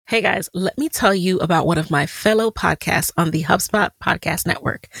Hey guys, let me tell you about one of my fellow podcasts on the HubSpot podcast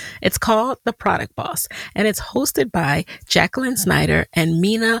network. It's called The Product Boss, and it's hosted by Jacqueline Snyder and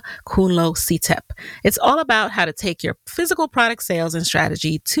Mina Kunlo Sitep. It's all about how to take your physical product sales and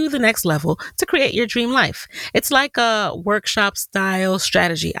strategy to the next level to create your dream life. It's like a workshop style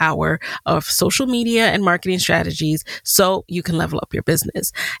strategy hour of social media and marketing strategies so you can level up your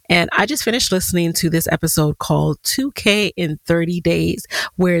business. And I just finished listening to this episode called 2K in 30 Days,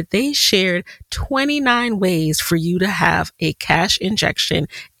 where they shared 29 ways for you to have a cash injection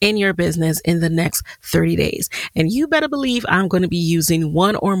in your business in the next 30 days. And you better believe I'm going to be using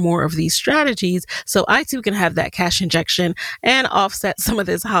one or more of these strategies so I too can have that cash injection and offset some of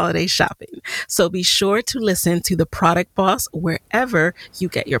this holiday shopping. So be sure to listen to The Product Boss wherever you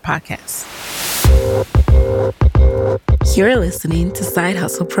get your podcasts. You're listening to Side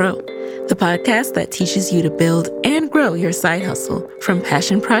Hustle Pro, the podcast that teaches you to build and grow your side hustle from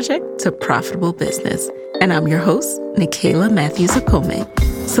passion project to profitable business. And I'm your host, Nicaila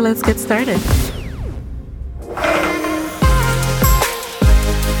Matthews-Okome. So let's get started.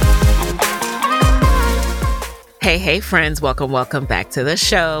 Hey friends, welcome back to the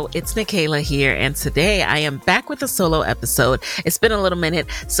show. It's Nicaila here, and today I am back with a solo episode. It's been a little minute,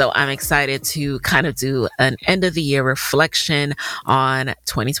 so I'm excited to kind of do an end of the year reflection on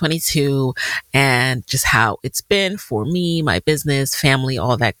 2022 and just how it's been for me, my business, family,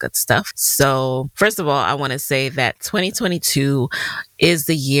 all that good stuff. So first of all, I want to say that 2022 is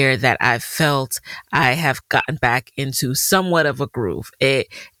the year that I felt I have gotten back into somewhat of a groove. It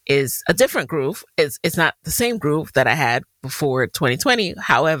is a different groove. It's not the same groove that I had before 2020.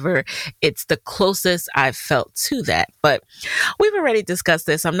 However, it's the closest I've felt to that. But we've already discussed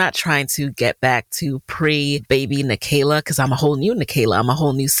this. I'm not trying to get back to pre-baby Nicaila because I'm a whole new Nicaila. I'm a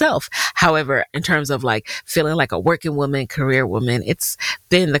whole new self. However, in terms of like feeling like a working woman, career woman, it's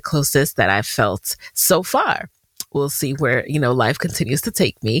been the closest that I've felt so far. We'll see where, life continues to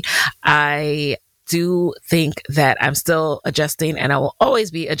take me. I do think that I'm still adjusting, and I will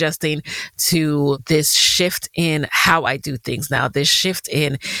always be adjusting to this shift in how I do things now, this shift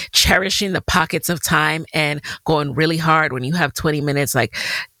in cherishing the pockets of time and going really hard when you have 20 minutes, like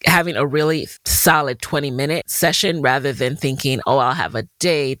having a really solid 20-minute session rather than thinking, I'll have a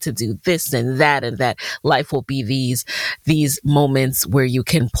day to do this and that life will be these moments where you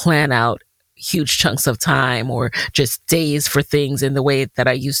can plan out huge chunks of time or just days for things in the way that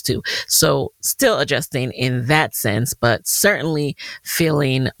I used to. So still adjusting in that sense, but certainly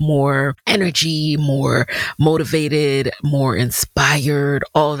feeling more energy, more motivated, more inspired,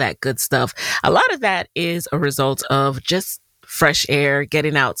 all that good stuff. A lot of that is a result of just fresh air,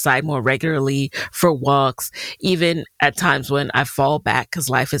 getting outside more regularly for walks. Even at times when I fall back because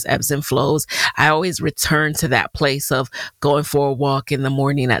life is ebbs and flows, I always return to that place of going for a walk in the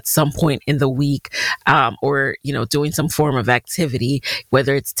morning at some point in the week, or, doing some form of activity,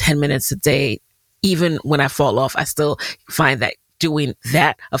 whether it's 10 minutes a day. Even when I fall off, I still find that doing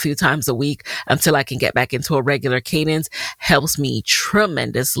that a few times a week until I can get back into a regular cadence helps me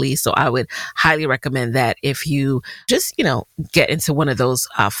tremendously. So I would highly recommend that if you just, get into one of those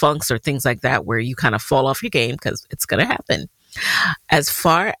funks or things like that where you kind of fall off your game, because it's going to happen. As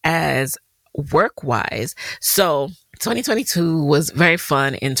far as work-wise, so 2022 was very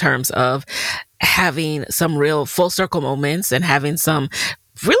fun in terms of having some real full circle moments and having some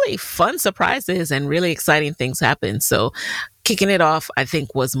really fun surprises and really exciting things happen. So kicking it off, I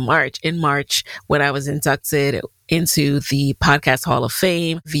think, was in March when I was inducted into the Podcast Hall of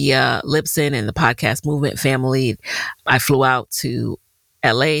Fame via Libsyn and the Podcast Movement family. I flew out to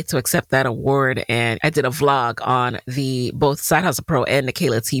LA to accept that award, and I did a vlog on the both Side Hustle Pro and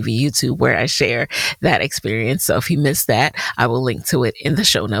Nicaila TV YouTube where I share that experience. So if you missed that, I will link to it in the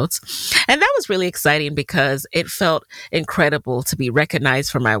show notes. And that was really exciting because it felt incredible to be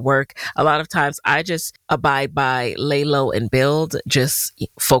recognized for my work. A lot of times I just abide by lay low and build, just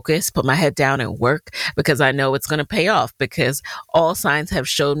focus, put my head down and work because I know it's going to pay off, because all signs have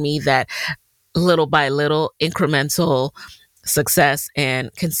showed me that little by little, incremental success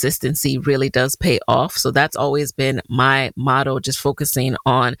and consistency really does pay off. So that's always been my motto, just focusing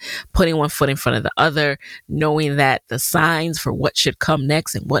on putting one foot in front of the other, knowing that the signs for what should come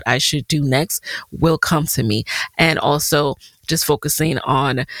next and what I should do next will come to me. And also just focusing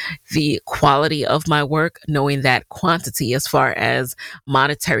on the quality of my work, knowing that quantity as far as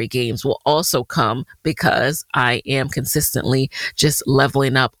monetary gains will also come because I am consistently just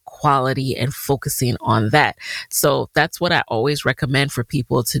leveling up quality and focusing on that. So that's what I always recommend for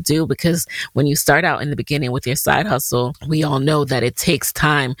people to do, because when you start out in the beginning with your side hustle, we all know that it takes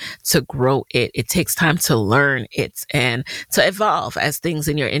time to grow it. It takes time to learn it and to evolve as things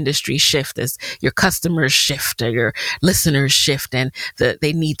in your industry shift, as your customers shift or your listeners shift, and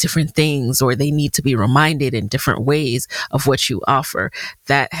they need different things, or they need to be reminded in different ways of what you offer.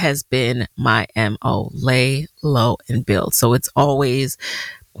 That has been my MO: lay low and build. So it's always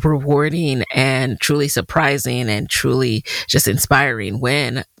rewarding and truly surprising and truly just inspiring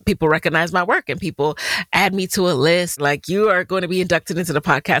when people recognize my work and people add me to a list like, you are going to be inducted into the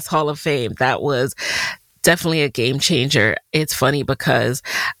Podcast Hall of Fame. That was definitely a game changer. It's funny because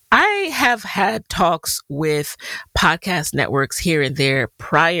I have had talks with podcast networks here and there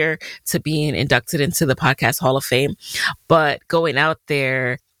prior to being inducted into the Podcast Hall of Fame, but going out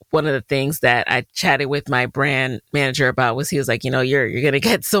there, one of the things that I chatted with my brand manager about was, he was like, you're going to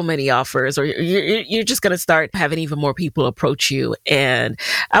get so many offers, or you're just going to start having even more people approach you. And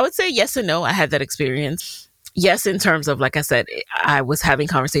I would say yes and no. I had that experience. Yes, in terms of, like I said, I was having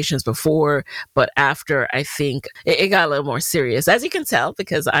conversations before, but after, I think it got a little more serious, as you can tell,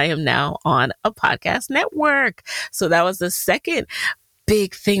 because I am now on a podcast network. So that was the second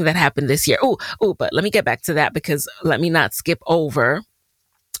big thing that happened this year. But let me get back to that, because let me not skip over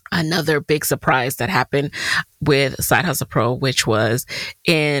another big surprise that happened with Side Hustle Pro, which was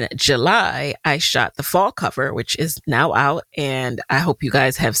in July. I shot the fall cover, which is now out, and I hope you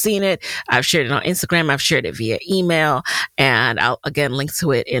guys have seen it. I've shared it on Instagram. I've shared it via email, and I'll again link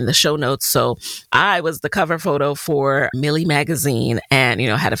to it in the show notes. So I was the cover photo for Millie magazine, and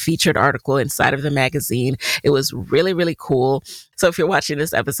had a featured article inside of the magazine. It was really, really cool. So if you're watching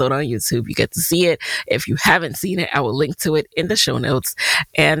this episode on YouTube, you get to see it. If you haven't seen it, I will link to it in the show notes.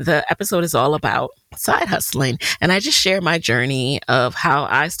 And the episode is all about side hustling. And I just share my journey of how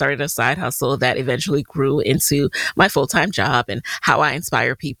I started a side hustle that eventually grew into my full-time job, and how I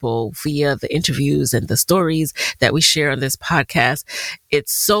inspire people via the interviews and the stories that we share on this podcast.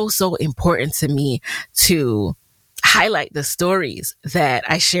 It's so, so important to me to highlight the stories that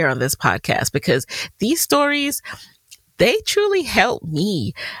I share on this podcast, because these stories, they truly help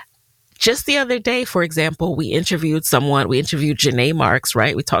me. Just the other day, for example, we interviewed Janae Marks,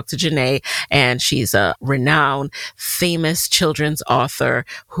 right? We talked to Janae, and she's a renowned, famous children's author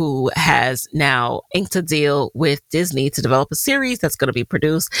who has now inked a deal with Disney to develop a series that's going to be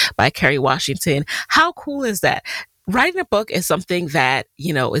produced by Kerry Washington. How cool is that? Writing a book is something that,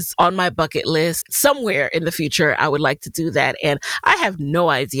 is on my bucket list. Somewhere in the future, I would like to do that. And I have no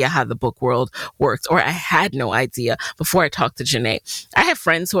idea how the book world works, or I had no idea before I talked to Janae. I have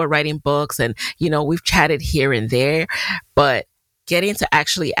friends who are writing books, and, we've chatted here and there, but getting to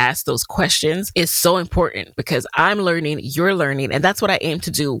actually ask those questions is so important, because I'm learning, you're learning, and that's what I aim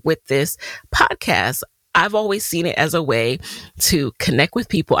to do with this podcast. I've always seen it as a way to connect with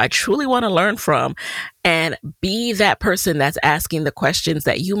people I truly want to learn from, and be that person that's asking the questions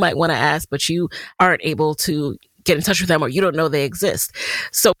that you might want to ask, but you aren't able to get in touch with them, or you don't know they exist.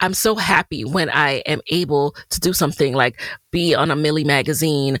 So I'm so happy when I am able to do something like be on a Millie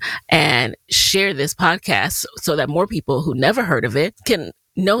magazine and share this podcast, so that more people who never heard of it can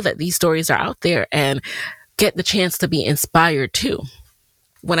know that these stories are out there and get the chance to be inspired too.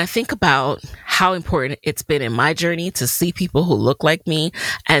 When I think about how important it's been in my journey to see people who look like me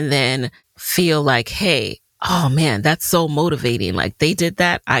and then feel like, hey, oh man, that's so motivating. Like, they did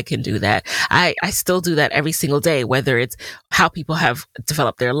that, I can do that. I still do that every single day, whether it's how people have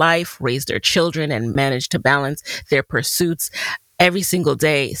developed their life, raised their children, and managed to balance their pursuits. Every single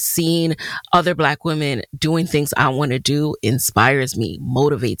day, seeing other Black women doing things I want to do inspires me,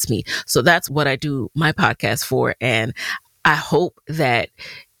 motivates me. So that's what I do my podcast for. And I hope that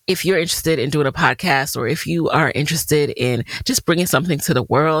if you're interested in doing a podcast, or if you are interested in just bringing something to the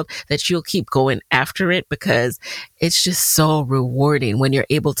world, that you'll keep going after it, because it's just so rewarding when you're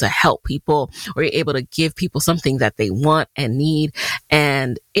able to help people, or you're able to give people something that they want and need,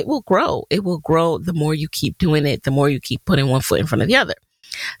 and it will grow. It will grow the more you keep doing it, the more you keep putting one foot in front of the other.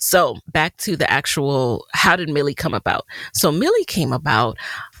 So back to the actual, how did Millie come about? So Millie came about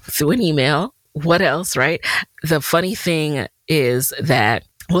through an email. What else, right? The funny thing is that,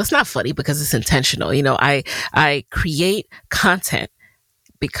 well, it's not funny because it's intentional. I create content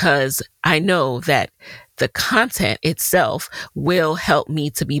because I know that the content itself will help me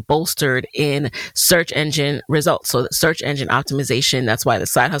to be bolstered in search engine results. So search engine optimization, that's why the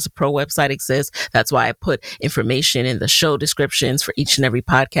Side Hustle Pro website exists. That's why I put information in the show descriptions for each and every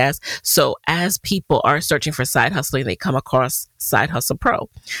podcast. So as people are searching for side hustling, they come across Side Hustle Pro.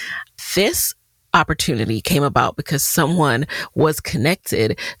 This opportunity came about because someone was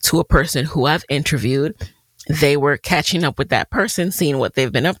connected to a person who I've interviewed. They were catching up with that person, seeing what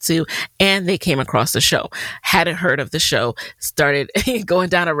they've been up to, and they came across the show. Hadn't heard of the show, started going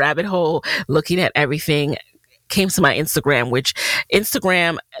down a rabbit hole, looking at everything, came to my Instagram, which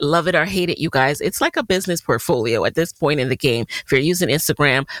Instagram, love it or hate it, you guys, it's like a business portfolio at this point in the game. If you're using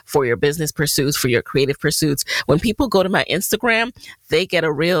Instagram for your business pursuits, for your creative pursuits, when people go to my Instagram, they get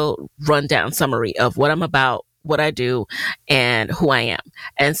a real rundown summary of what I'm about, what I do, and who I am.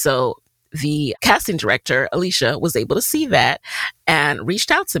 And so the casting director, Alicia, was able to see that and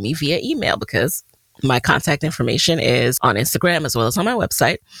reached out to me via email because my contact information is on Instagram as well as on my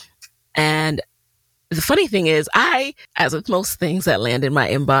website. And the funny thing is, as with most things that land in my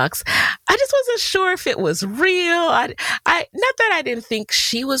inbox, I just wasn't sure if it was real. I not that I didn't think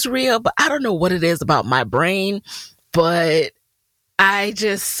she was real, but I don't know what it is about my brain. But I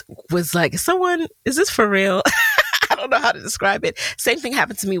just was like, is this for real? I don't know how to describe it. Same thing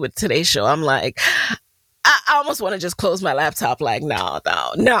happened to me with today's show. I'm like, I almost want to just close my laptop. Like, no,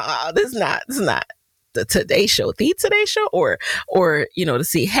 this is not the Today Show, or, to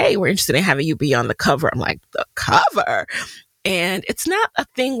see, hey, we're interested in having you be on the cover. I'm like, the cover? And it's not a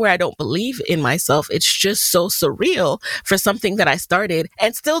thing where I don't believe in myself. It's just so surreal for something that I started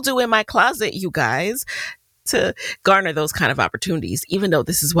and still do in my closet, you guys, to garner those kind of opportunities. Even though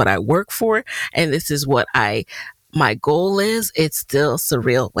this is what I work for and this is what my goal is, it's still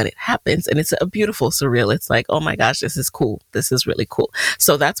surreal when it happens. And it's a beautiful surreal. It's like, oh my gosh, this is cool. This is really cool.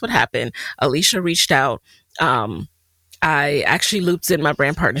 So that's what happened. Alicia reached out. I actually looped in my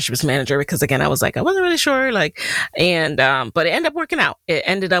brand partnerships manager because, again, I was like, I wasn't really sure, but it ended up working out. It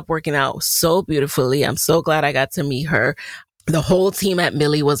ended up working out so beautifully. I'm so glad I got to meet her. The whole team at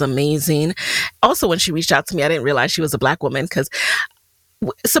Millie was amazing. Also, when she reached out to me, I didn't realize she was a Black woman because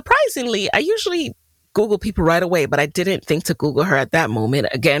surprisingly, I usually Google people right away, but I didn't think to Google her at that moment.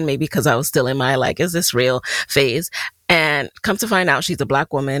 Again, maybe because I was still in my is this real phase. And come to find out, she's a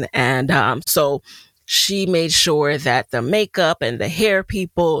Black woman. And so she made sure that the makeup and the hair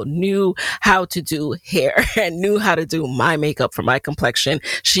people knew how to do hair and knew how to do my makeup for my complexion.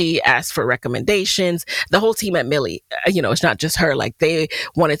 She asked for recommendations. The whole team at Millie, it's not just her. They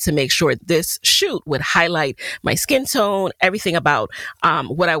wanted to make sure this shoot would highlight my skin tone, everything about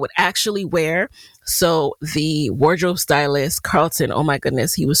what I would actually wear. So the wardrobe stylist, Carlton, oh my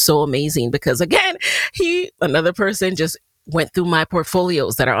goodness, he was so amazing because, again, another person just went through my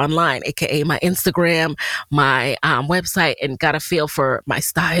portfolios that are online, aka my Instagram, my website, and got a feel for my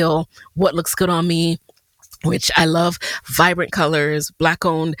style, what looks good on me, which I love. Vibrant colors,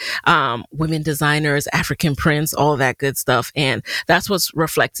 Black-owned women designers, African prints, all that good stuff. And that's what's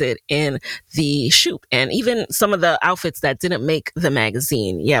reflected in the shoot. And even some of the outfits that didn't make the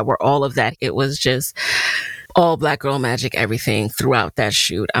magazine, were all of that. It was just all Black girl magic, everything throughout that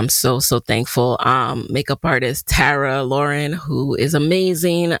shoot. I'm so thankful. Makeup artist Tara Lauren, who is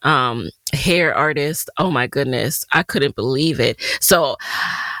amazing. Hair artist, oh my goodness, I couldn't believe it. So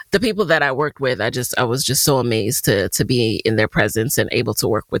the people that I worked with, I was just so amazed to be in their presence and able to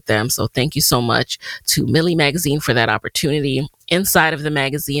work with them. So thank you so much to Millie Magazine for that opportunity. Inside of the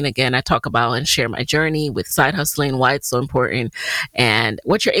magazine, again, I talk about and share my journey with side hustling, why it's so important, and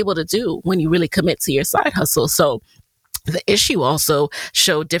what you're able to do when you really commit to your side hustle. So the issue also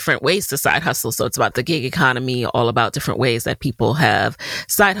showed different ways to side hustle. So it's about the gig economy, all about different ways that people have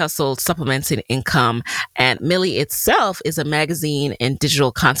side hustled, supplemented income. And Millie itself is a magazine and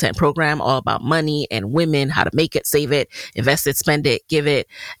digital content program all about money and women, how to make it, save it, invest it, spend it, give it,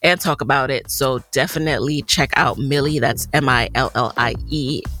 and talk about it. So definitely check out Millie. That's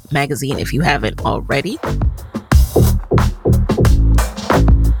MILLIE magazine if you haven't already.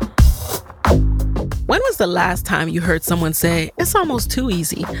 When was the last time you heard someone say, it's almost too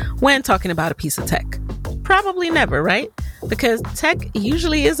easy when talking about a piece of tech? Probably never, right? Because tech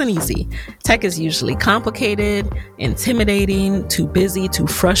usually isn't easy. Tech is usually complicated, intimidating, too busy, too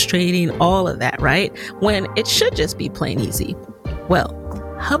frustrating, all of that, right? When it should just be plain easy. Well,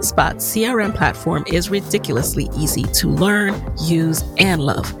 HubSpot's CRM platform is ridiculously easy to learn, use, and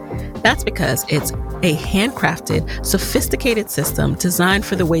love. That's because it's a handcrafted, sophisticated system designed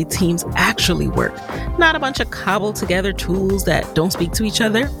for the way teams actually work, not a bunch of cobbled together tools that don't speak to each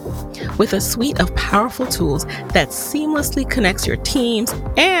other. With a suite of powerful tools that seamlessly connects your teams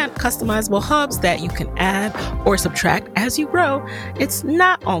and customizable hubs that you can add or subtract as you grow, it's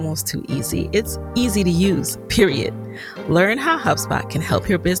not almost too easy. It's easy to use, period. Learn how HubSpot can help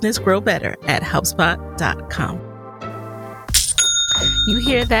your business grow better at HubSpot.com. You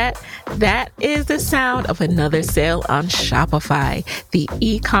hear that? That is the sound of another sale on Shopify, the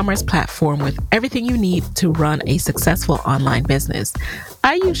e-commerce platform with everything you need to run a successful online business.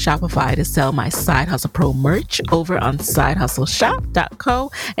 I use Shopify to sell my Side Hustle Pro merch over on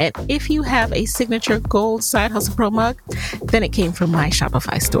SideHustleShop.co. And if you have a signature gold Side Hustle Pro mug, then it came from my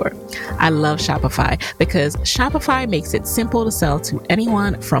Shopify store. I love Shopify because Shopify makes it simple to sell to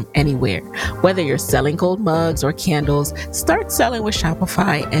anyone from anywhere. Whether you're selling gold mugs or candles, start selling with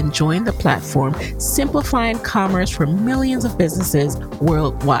Shopify and join the platform simplifying commerce for millions of businesses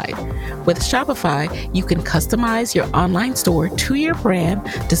worldwide. With Shopify, you can customize your online store to your brand,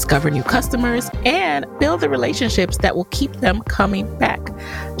 discover new customers, and build the relationships that will keep them coming back.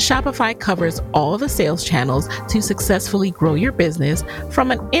 Shopify covers all the sales channels to successfully grow your business, from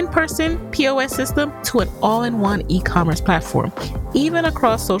an in-person POS system to an all-in-one e-commerce platform, even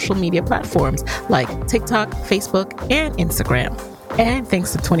across social media platforms like TikTok, Facebook, and Instagram. And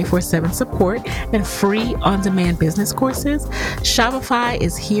thanks to 24/7 support and free on-demand business courses, Shopify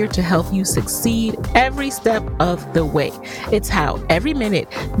is here to help you succeed every step of the way. It's how every minute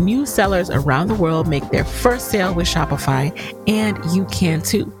new sellers around the world make their first sale with Shopify, and you can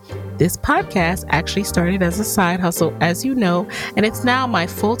too. This podcast actually started as a side hustle, as you know, and it's now my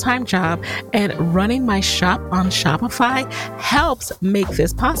full-time job, and running my shop on Shopify helps make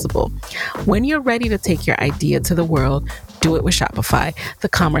this possible. When you're ready to take your idea to the world, do it with Shopify, the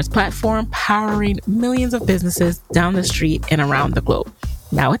commerce platform powering millions of businesses down the street and around the globe.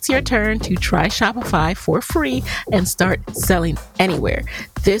 Now it's your turn to try Shopify for free and start selling anywhere.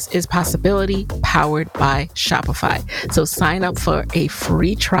 This is possibility powered by Shopify. So sign up for a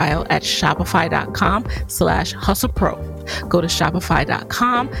free trial at shopify.com/hustlepro. Go to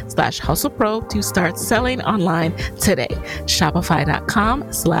shopify.com/hustlepro to start selling online today.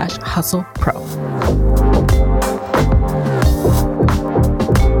 Shopify.com/hustlepro.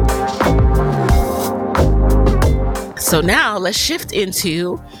 So now let's shift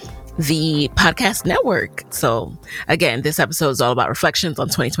into the podcast network. So again, this episode is all about reflections on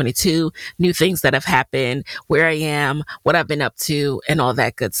 2022, new things that have happened, where I am, what I've been up to, and all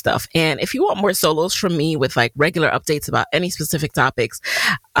that good stuff. And if you want more solos from me with like regular updates about any specific topics,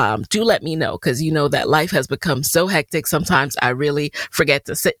 do let me know, because you know that life has become so hectic. Sometimes I really forget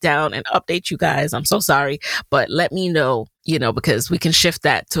to sit down and update you guys. I'm so sorry, but let me know, because we can shift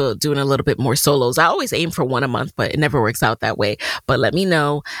that to doing a little bit more solos. I always aim for one a month, but it never works out that way. But let me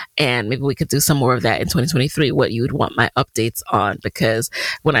know, and maybe we could do some more of that in 2023, what you would want my updates on. Because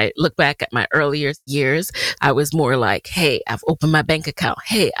when I look back at my earlier years, I was more like, hey, I've opened my bank account.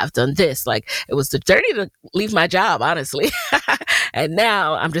 Hey, I've done this. Like, it was the journey to leave my job, honestly. And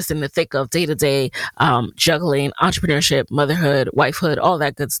now I'm just in the thick of day-to-day juggling entrepreneurship, motherhood, wifehood, all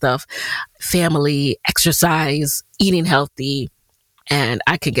that good stuff, family, exercise, eating healthy, and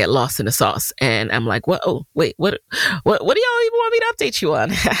I could get lost in the sauce. And I'm like, what do y'all even want me to update you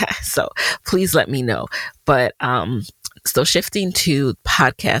on? So please let me know. But still shifting to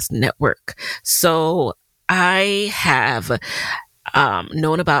podcast network. So I have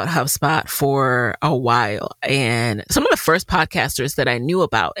known about HubSpot for a while, and some of the first podcasters that I knew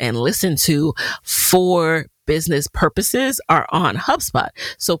about and listened to for business purposes are on HubSpot.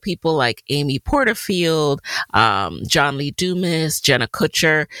 So people like Amy Porterfield, John Lee Dumas, Jenna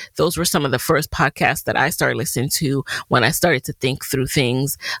Kutcher, those were some of the first podcasts that I started listening to when I started to think through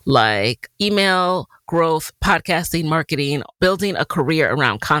things like email growth, podcasting, marketing, building a career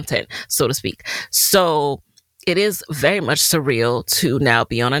around content, so to speak. So it is very much surreal to now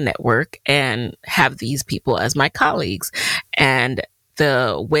be on a network and have these people as my colleagues. And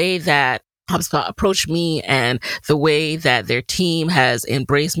the way that HubSpot approached me and the way that their team has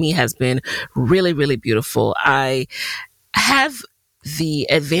embraced me has been really, really beautiful. I have the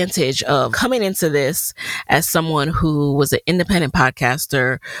advantage of coming into this as someone who was an independent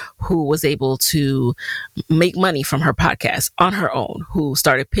podcaster, who was able to make money from her podcast on her own, who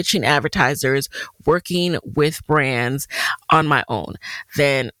started pitching advertisers, working with brands on my own.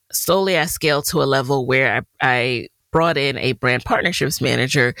 Then slowly I scaled to a level where I brought in a brand partnerships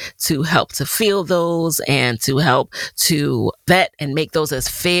manager to help to field those and to help to vet and make those as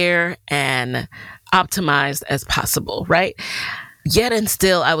fair and optimized as possible, right? Yet and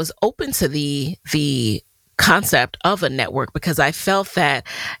still, I was open to the concept of a network because I felt that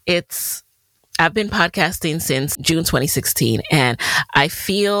I've been podcasting since June 2016, and I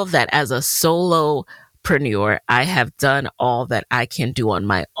feel that as a solopreneur, I have done all that I can do on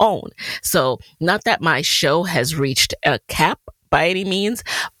my own. So not that my show has reached a cap by any means,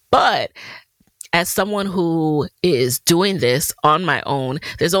 but as someone who is doing this on my own,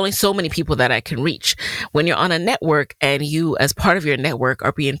 there's only so many people that I can reach. When you're on a network and you, as part of your network,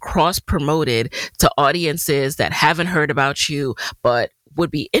 are being cross promoted to audiences that haven't heard about you, but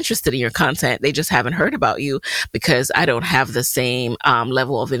would be interested in your content, they just haven't heard about you because I don't have the same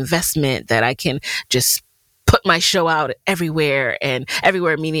level of investment that I can just put my show out everywhere, and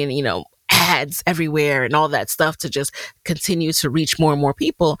everywhere meaning, ads everywhere and all that stuff to just continue to reach more and more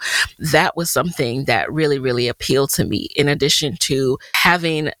people. That was something that really, really appealed to me. In addition to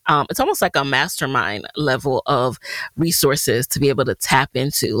having, it's almost like a mastermind level of resources to be able to tap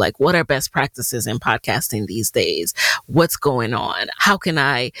into, like, what are best practices in podcasting these days? What's going on? How can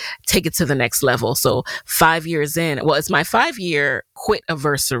I take it to the next level? So 5 years in, well, it's my 5-year quit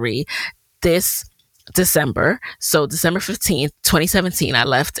anniversary this December. So December 15th, 2017, I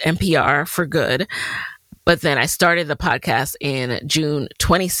left NPR for good. But then I started the podcast in June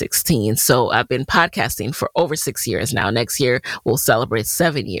 2016. So I've been podcasting for over 6 years now. Next year, we'll celebrate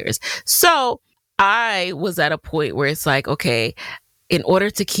 7 years. So I was at a point where it's like, okay, in order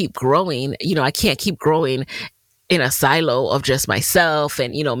to keep growing, I can't keep growing in a silo of just myself.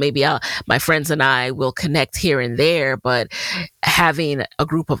 And, maybe my friends and I will connect here and there, but having a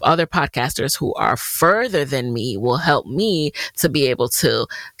group of other podcasters who are further than me will help me to be able to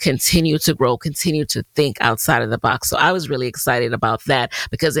continue to grow, continue to think outside of the box. So I was really excited about that,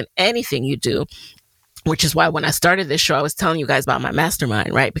 because in anything you do, which is why when I started this show, I was telling you guys about my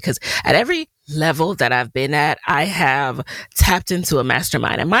mastermind, right? Because at every level that I've been at, I have tapped into a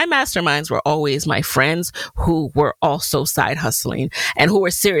mastermind. And my masterminds were always my friends who were also side hustling and who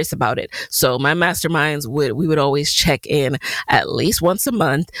were serious about it. So my masterminds we would always check in at least once a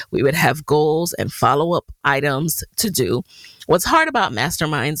month. We would have goals and follow-up items to do. What's hard about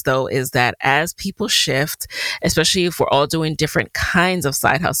masterminds, though, is that as people shift, especially if we're all doing different kinds of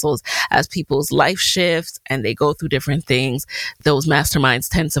side hustles, as people's life shifts and they go through different things, those masterminds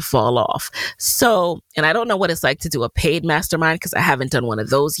tend to fall off. So, and I don't know what it's like to do a paid mastermind because I haven't done one of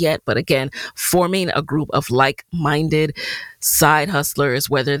those yet. But again, forming a group of like-minded side hustlers,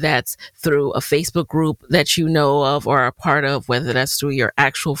 whether that's through a Facebook group that you know of or are a part of, whether that's through your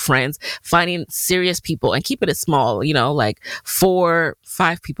actual friends, finding serious people and keep it as small, like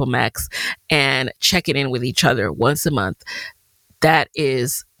 4-5 people max, and checking in with each other once a month. That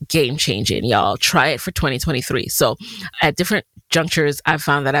is game changing, y'all. Try it for 2023. So at different junctures, I've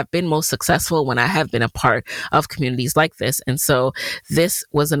found that I've been most successful when I have been a part of communities like this. And so this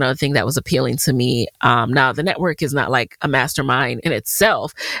was another thing that was appealing to me. Now, the network is not like a mastermind in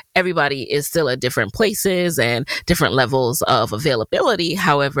itself. Everybody is still at different places and different levels of availability.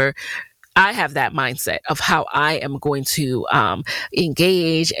 However, I have that mindset of how I am going to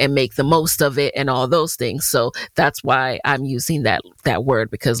engage and make the most of it and all those things. So that's why I'm using that word,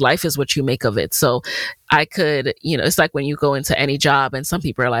 because life is what you make of it. So I could, it's like when you go into any job and some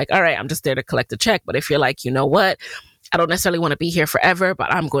people are like, all right, I'm just there to collect a check. But if you're like, you know what? I don't necessarily want to be here forever,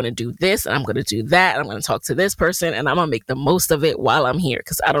 but I'm going to do this and I'm going to do that. And I'm going to talk to this person and I'm going to make the most of it while I'm here,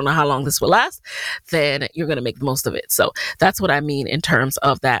 because I don't know how long this will last. Then you're going to make the most of it. So that's what I mean in terms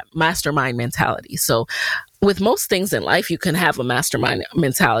of that mastermind mentality. So with most things in life, you can have a mastermind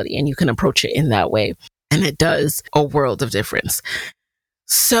mentality and you can approach it in that way. And it does a world of difference.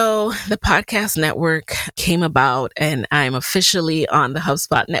 So the podcast network came about and I'm officially on the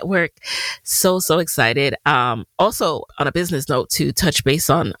HubSpot network. So excited. Also on a business note, to touch base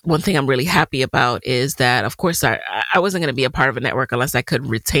on one thing I'm really happy about is that, of course, I wasn't going to be a part of a network unless I could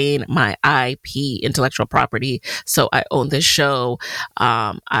retain my IP, intellectual property. So I own this show.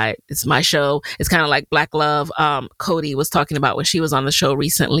 It's my show. It's kind of like Black Love. Cody was talking about when she was on the show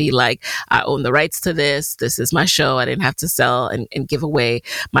recently, like, I own the rights to this. This is my show. I didn't have to sell and give away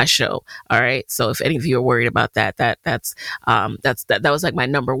my show. All right. So if any of you are worried about that was like my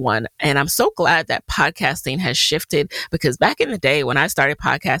number one. And I'm so glad that podcasting has shifted, because back in the day when I started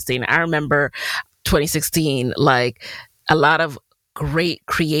podcasting, I remember 2016, like, a lot of great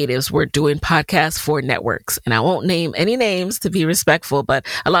creatives were doing podcasts for networks. And I won't name any names to be respectful, but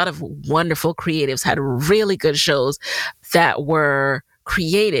a lot of wonderful creatives had really good shows that were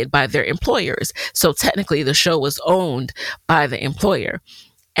created by their employers. So technically the show was owned by the employer.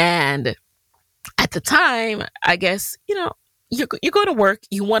 And at the time, I guess, you go to work,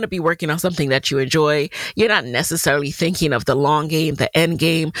 you want to be working on something that you enjoy. You're not necessarily thinking of the long game, the end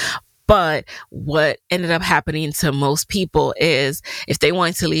game. But what ended up happening to most people is if they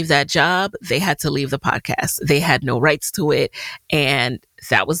wanted to leave that job, they had to leave the podcast. They had no rights to it. And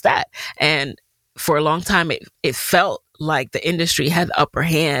that was that. And for a long time, it felt like the industry had the upper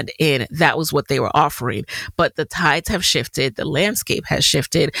hand and that was what they were offering. But the tides have shifted, the landscape has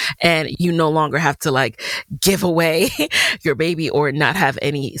shifted, and you no longer have to like give away your baby or not have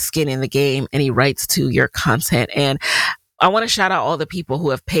any skin in the game, any rights to your content. And I want to shout out all the people who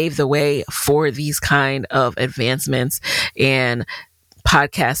have paved the way for these kind of advancements in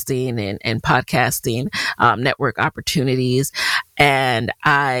podcasting and podcasting network opportunities. And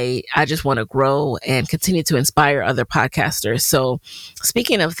I just want to grow and continue to inspire other podcasters. So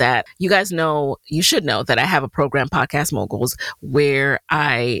speaking of that, you guys know, you should know that I have a program, Podcast Moguls, where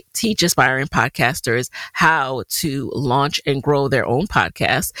I teach aspiring podcasters how to launch and grow their own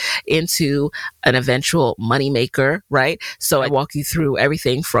podcast into an eventual moneymaker, right? So I walk you through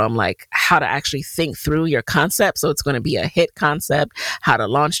everything from like how to actually think through your concept. So it's going to be a hit concept, how to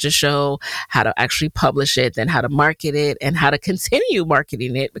launch the show, how to actually publish it, then how to market it, and how to continue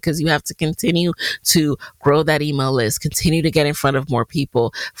marketing it, because you have to continue to grow that email list, continue to get in front of more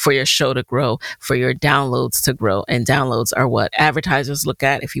people for your show to grow, for your downloads to grow. And downloads are what advertisers look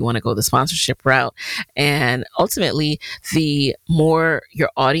at if you want to go the sponsorship route. And ultimately, the more your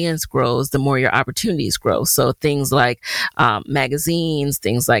audience grows, the more your opportunities grow. So things like magazines,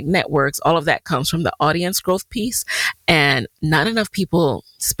 things like networks, all of that comes from the audience growth piece. And not enough people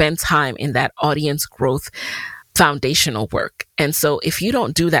spend time in that audience growth foundational work. And so if you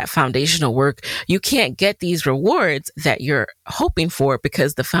don't do that foundational work, you can't get these rewards that you're hoping for,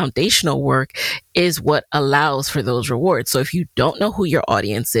 because the foundational work is what allows for those rewards. So if you don't know who your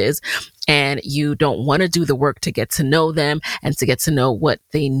audience is, and you don't want to do the work to get to know them and to get to know what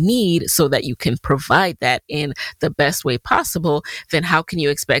they need so that you can provide that in the best way possible, then how can you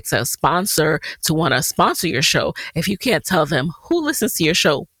expect a sponsor to want to sponsor your show if you can't tell them who listens to your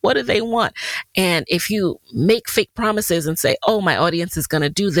show? What do they want? And if you make fake promises and say, oh, my audience is going to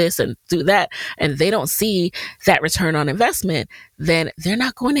do this and do that, and they don't see that return on investment, then they're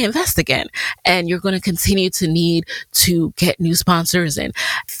not going to invest again. And you're going to continue to need to get new sponsors, and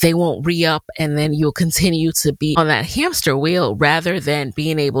they won't re-up, and then you'll continue to be on that hamster wheel rather than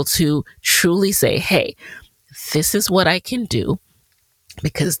being able to truly say, hey, this is what I can do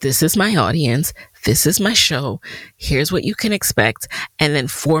because this is my audience, this is my show, here's what you can expect, and then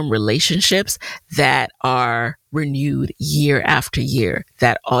form relationships that are renewed year after year.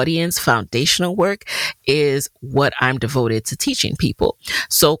 That audience foundational work is what I'm devoted to teaching people.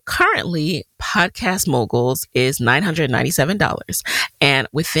 So currently, Podcast Moguls is $997. And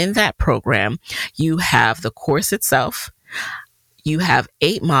within that program, you have the course itself. You have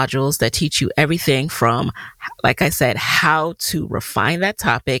 8 modules that teach you everything from, like I said, how to refine that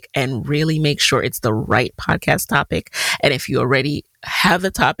topic and really make sure it's the right podcast topic. And if you already have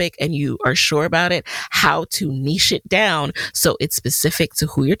the topic and you are sure about it, how to niche it down so it's specific to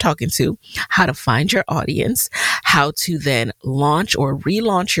who you're talking to, how to find your audience, how to then launch or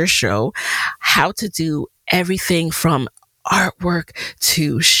relaunch your show, how to do everything from artwork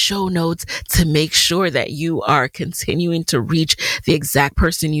to show notes to make sure that you are continuing to reach the exact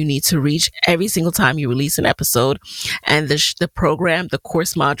person you need to reach every single time you release an episode. And the program, the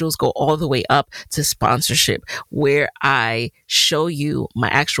course modules go all the way up to sponsorship, where I show you my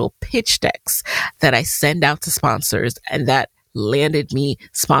actual pitch decks that I send out to sponsors, and that landed me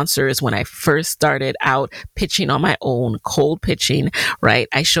sponsors when I first started out pitching on my own, cold pitching, right?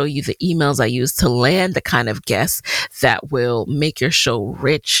 I show you the emails I use to land the kind of guests that will make your show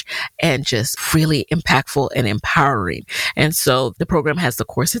rich and just really impactful and empowering. And so the program has the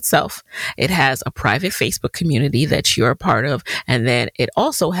course itself. It has a private Facebook community that you're a part of. And then it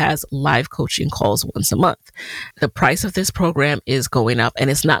also has live coaching calls once a month. The price of this program is going up, and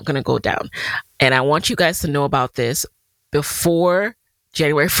it's not going to go down. And I want you guys to know about this before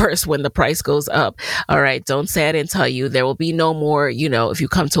January 1st, when the price goes up. All right. Don't say I didn't tell you. There will be no more, if you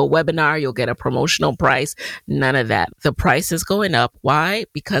come to a webinar, you'll get a promotional price. None of that. The price is going up. Why?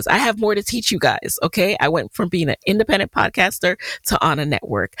 Because I have more to teach you guys. Okay. I went from being an independent podcaster to on a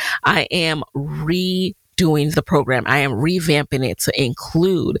network. I am doing the program. I am revamping it to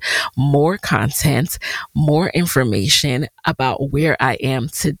include more content, more information about where I am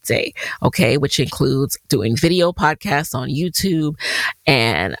today. Okay. Which includes doing video podcasts on YouTube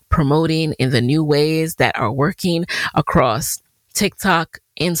and promoting in the new ways that are working across TikTok,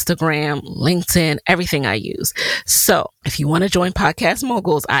 Instagram, LinkedIn, everything I use. So if you want to join Podcast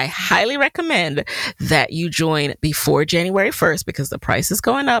Moguls, I highly recommend that you join before January 1st, because the price is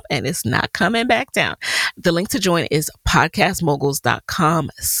going up and it's not coming back down. The link to join is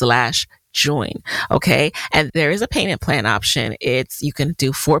podcastmoguls.com/join. Okay. And there is a payment plan option. You can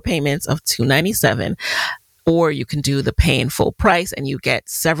do 4 payments of $297 or you can do the pay in full price and you get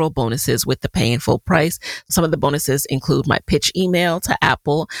several bonuses with the pay in full price. Some of the bonuses include my pitch email to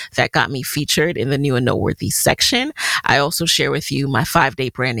Apple that got me featured in the new and noteworthy section. I also share with you my 5-day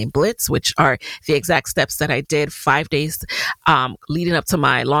branding blitz, which are the exact steps that I did 5 days leading up to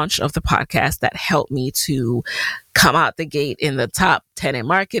my launch of the podcast that helped me to come out the gate in the top 10 in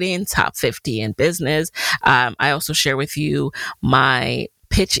marketing, top 50 in business. I also share with you my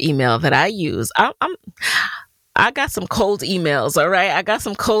pitch email that I use. I got some cold emails, all right? I got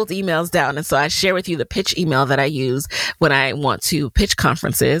some cold emails down. And so I share with you the pitch email that I use when I want to pitch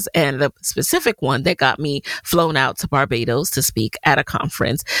conferences, and the specific one that got me flown out to Barbados to speak at a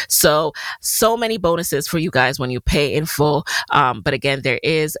conference. So many bonuses for you guys when you pay in full. But again, there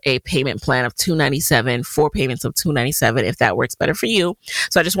is a payment plan of $297, 4 payments of $297 if that works better for you.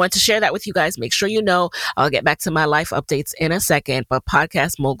 So I just wanted to share that with you guys. Make sure you know. I'll get back to my life updates in a second, but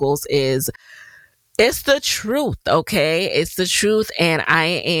Podcast Moguls it's the truth, okay? It's the truth. And I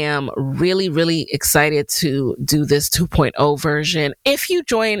am really, really excited to do this 2.0 version. If you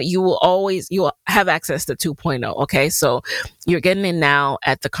join, you will have access to 2.0, okay? So you're getting in now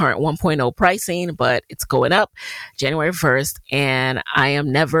at the current 1.0 pricing, but it's going up January 1st, and I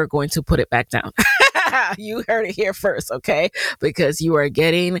am never going to put it back down. You heard it here first, okay? Because you are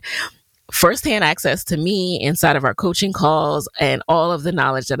getting firsthand access to me inside of our coaching calls and all of the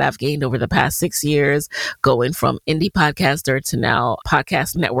knowledge that I've gained over the past 6 years, going from indie podcaster to now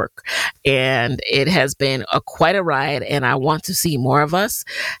podcast network. And it has been quite a ride, and I want to see more of us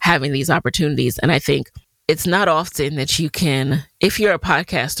having these opportunities. And I think it's not often that you can, if you're a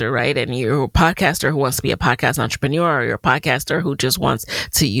podcaster, right, and you're a podcaster who wants to be a podcast entrepreneur, or you're a podcaster who just wants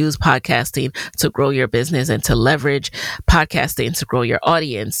to use podcasting to grow your business and to leverage podcasting to grow your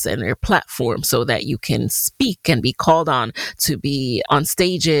audience and your platform so that you can speak and be called on to be on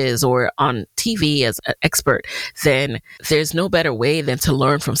stages or on TV as an expert, then there's no better way than to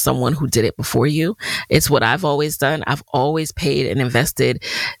learn from someone who did it before you. It's what I've always done. I've always paid and invested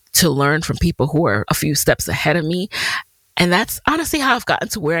to learn from people who are a few steps ahead of me. And that's honestly how I've gotten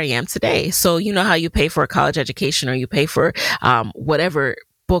to where I am today. So you know how you pay for a college education, or you pay for whatever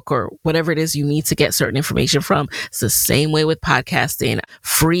book or whatever it is you need to get certain information from. It's the same way with podcasting.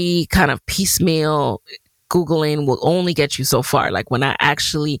 Free kind of piecemeal Googling will only get you so far. Like when I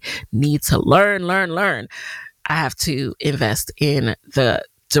actually need to learn, I have to invest in the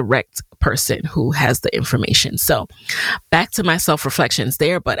direct person who has the information. So back to my self-reflections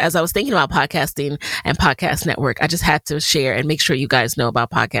there. But as I was thinking about podcasting and podcast network, I just had to share and make sure you guys know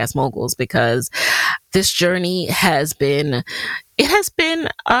about Podcast Moguls, because this journey has been,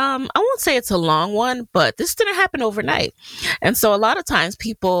 I won't say it's a long one, but this didn't happen overnight. And so a lot of times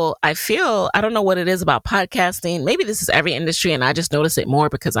people, I don't know what it is about podcasting. Maybe this is every industry and I just notice it more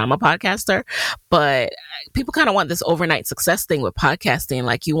because I'm a podcaster, but people kind of want this overnight success thing with podcasting.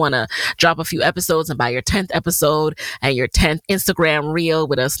 Like you want to drop a few episodes, and by your 10th episode and your 10th Instagram reel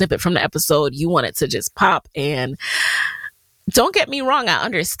with a snippet from the episode, you want it to just pop. And don't get me wrong, I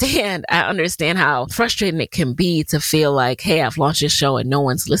understand how frustrating it can be to feel like, hey, I've launched this show and no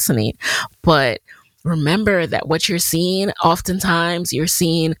one's listening. But remember that what you're seeing, oftentimes you're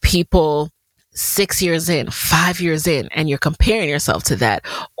seeing people 6 years in, 5 years in, and you're comparing yourself to that.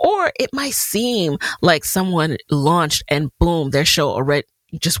 Or it might seem like someone launched and boom, their show already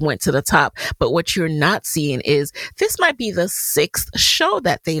just went to the top. But what you're not seeing is this might be the 6th show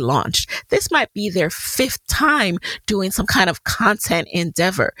that they launched. This might be their 5th time doing some kind of content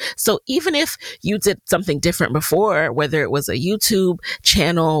endeavor. So even if you did something different before, whether it was a YouTube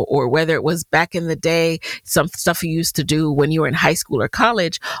channel or whether it was back in the day, some stuff you used to do when you were in high school or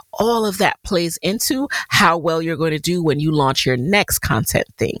college, all of that plays into how well you're going to do when you launch your next content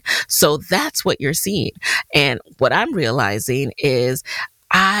thing. So that's what you're seeing. And what I'm realizing is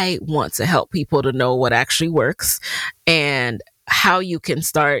I want to help people to know what actually works and how you can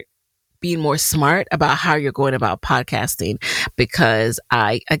start being more smart about how you're going about podcasting, because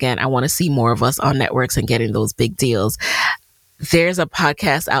I want to see more of us on networks and getting those big deals. There's a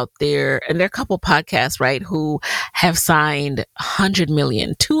podcast out there, and there are a couple podcasts, right, who have signed $100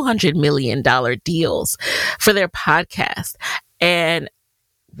 million, $200 million deals for their podcast. And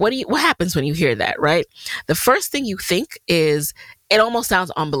what happens when you hear that, right? The first thing you think is, it almost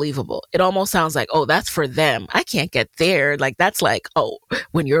sounds unbelievable. It almost sounds like, oh, that's for them. I can't get there. Like, that's like, oh,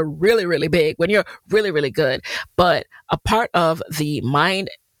 when you're really, really big, when you're really, really good. But a part of the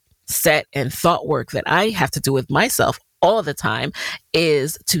mindset and thought work that I have to do with myself all the time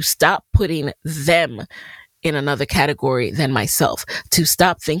is to stop putting them in another category than myself, to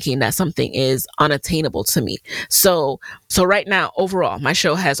stop thinking that something is unattainable to me. So right now, overall, my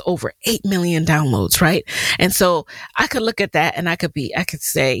show has over 8 million downloads, right? And so I could look at that and I could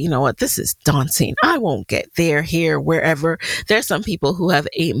say, you know what, this is daunting. I won't get there, here, wherever. There's some people who have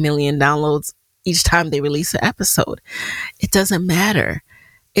 8 million downloads each time they release an episode. It doesn't matter.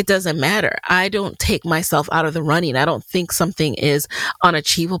 It doesn't matter. I don't take myself out of the running. I don't think something is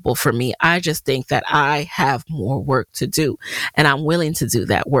unachievable for me. I just think that I have more work to do, and I'm willing to do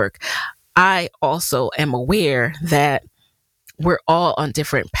that work. I also am aware that we're all on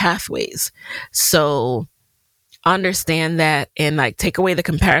different pathways. So understand that, and like take away the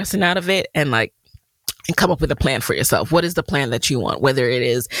comparison out of it, and come up with a plan for yourself. What is the plan that you want? Whether it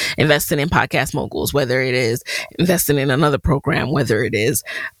is investing in Podcast Moguls, whether it is investing in another program, whether it is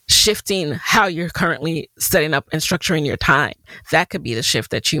shifting how you're currently setting up and structuring your time. That could be the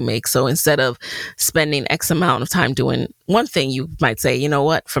shift that you make. So instead of spending X amount of time doing one thing, you might say, you know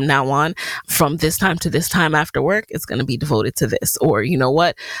what, from now on, from this time to this time after work, it's going to be devoted to this. Or, you know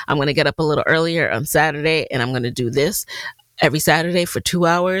what, I'm going to get up a little earlier on Saturday and I'm going to do this every Saturday for 2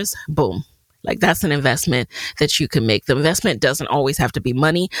 hours. Boom. Like, that's an investment that you can make. The investment doesn't always have to be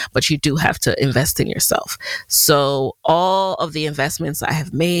money, but you do have to invest in yourself. So all of the investments I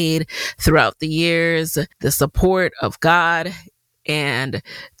have made throughout the years, the support of God and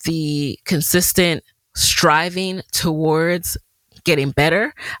the consistent striving towards getting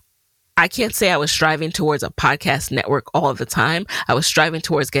better. I can't say I was striving towards a podcast network all the time. I was striving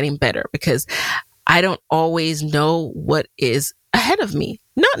towards getting better because I don't always know what is ahead of me.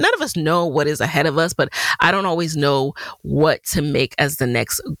 None of us know what is ahead of us, but I don't always know what to make as the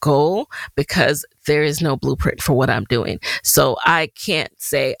next goal because there is no blueprint for what I'm doing. So I can't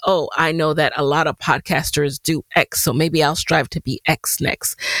say, oh, I know that a lot of podcasters do X, so maybe I'll strive to be X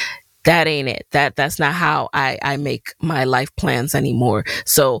next. That ain't it. That's not how I make my life plans anymore.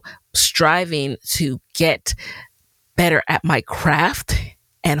 So striving to get better at my craft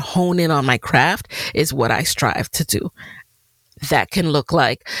and hone in on my craft is what I strive to do. That can look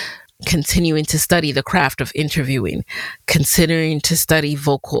like continuing to study the craft of interviewing, considering to study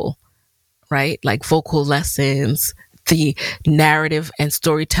vocal, right? Like vocal lessons, the narrative and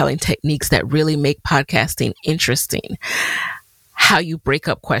storytelling techniques that really make podcasting interesting, how you break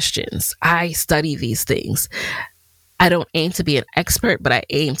up questions. I study these things. I don't aim to be an expert, but I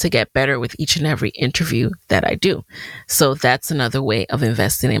aim to get better with each and every interview that I do. So that's another way of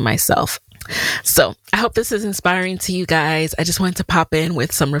investing in myself. So I hope this is inspiring to you guys. I just wanted to pop in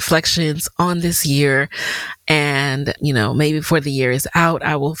with some reflections on this year. And, you know, maybe before the year is out,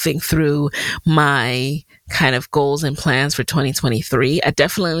 I will think through my kind of goals and plans for 2023. I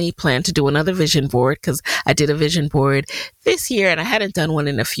definitely plan to do another vision board because I did a vision board this year and I hadn't done one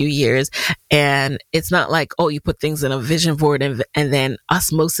in a few years. And it's not like, oh, you put things in a vision board and then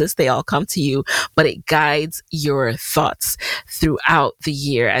osmosis, they all come to you, but it guides your thoughts throughout the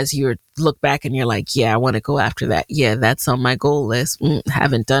year as you look back and you're like, yeah, I want to go after that. Yeah, that's on my goal list.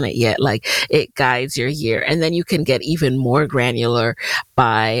 Haven't done it yet. Like, it guides your year. And then you can get even more granular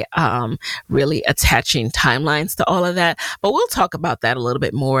by really attaching timelines to all of that. But we'll talk about that a little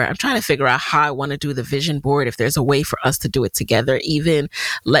bit more. I'm trying to figure out how I want to do the vision board. If there's a way for us to do it together, even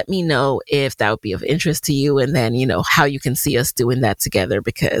let me know if that would be of interest to you. And then, you know, how you can see us doing that together,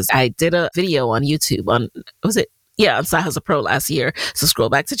 because I did a video on YouTube on SideHustlePro last year. So scroll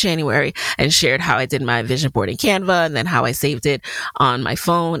back to January and shared how I did my vision board in Canva and then how I saved it on my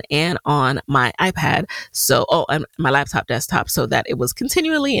phone and on my iPad. And my laptop desktop, so that it was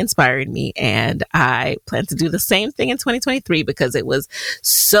continually inspiring me. And I plan to do the same thing in 2023 because it was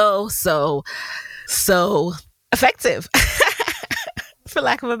so effective. For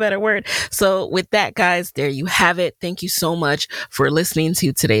lack of a better word. So with that, guys, there you have it. Thank you so much for listening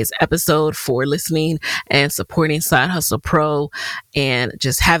to today's episode, for listening and supporting Side Hustle Pro and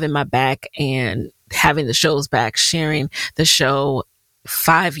just having my back and having the show's back, sharing the show.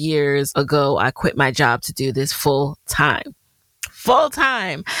 5 years ago, I quit my job to do this full time.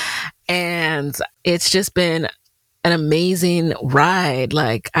 And it's just been an amazing ride.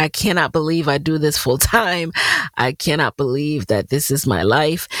 Like, I cannot believe I do this full time. I cannot believe that this is my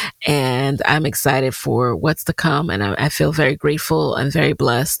life, and I'm excited for what's to come. And I feel very grateful and very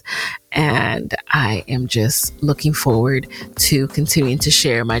blessed. And I am just looking forward to continuing to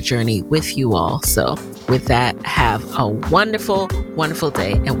share my journey with you all. So with that, have a wonderful, wonderful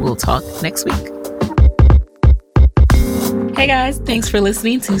day, and we'll talk next week. Hey guys, thanks for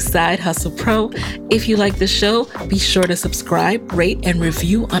listening to Side Hustle Pro. If you like the show, be sure to subscribe, rate, and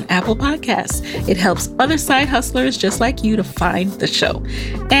review on Apple Podcasts. It helps other side hustlers just like you to find the show.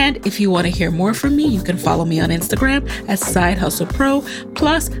 And if you want to hear more from me, you can follow me on Instagram at SideHustlePro.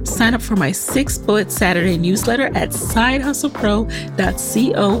 Plus, sign up for my 6-bullet Saturday newsletter at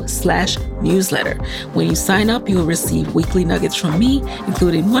sidehustlepro.co/newsletter. When you sign up, you will receive weekly nuggets from me,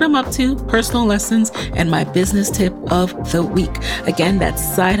 including what I'm up to, personal lessons, and my business tip of the week. Again, that's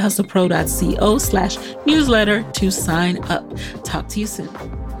sidehustlepro.co/newsletter to sign up. Talk to you soon.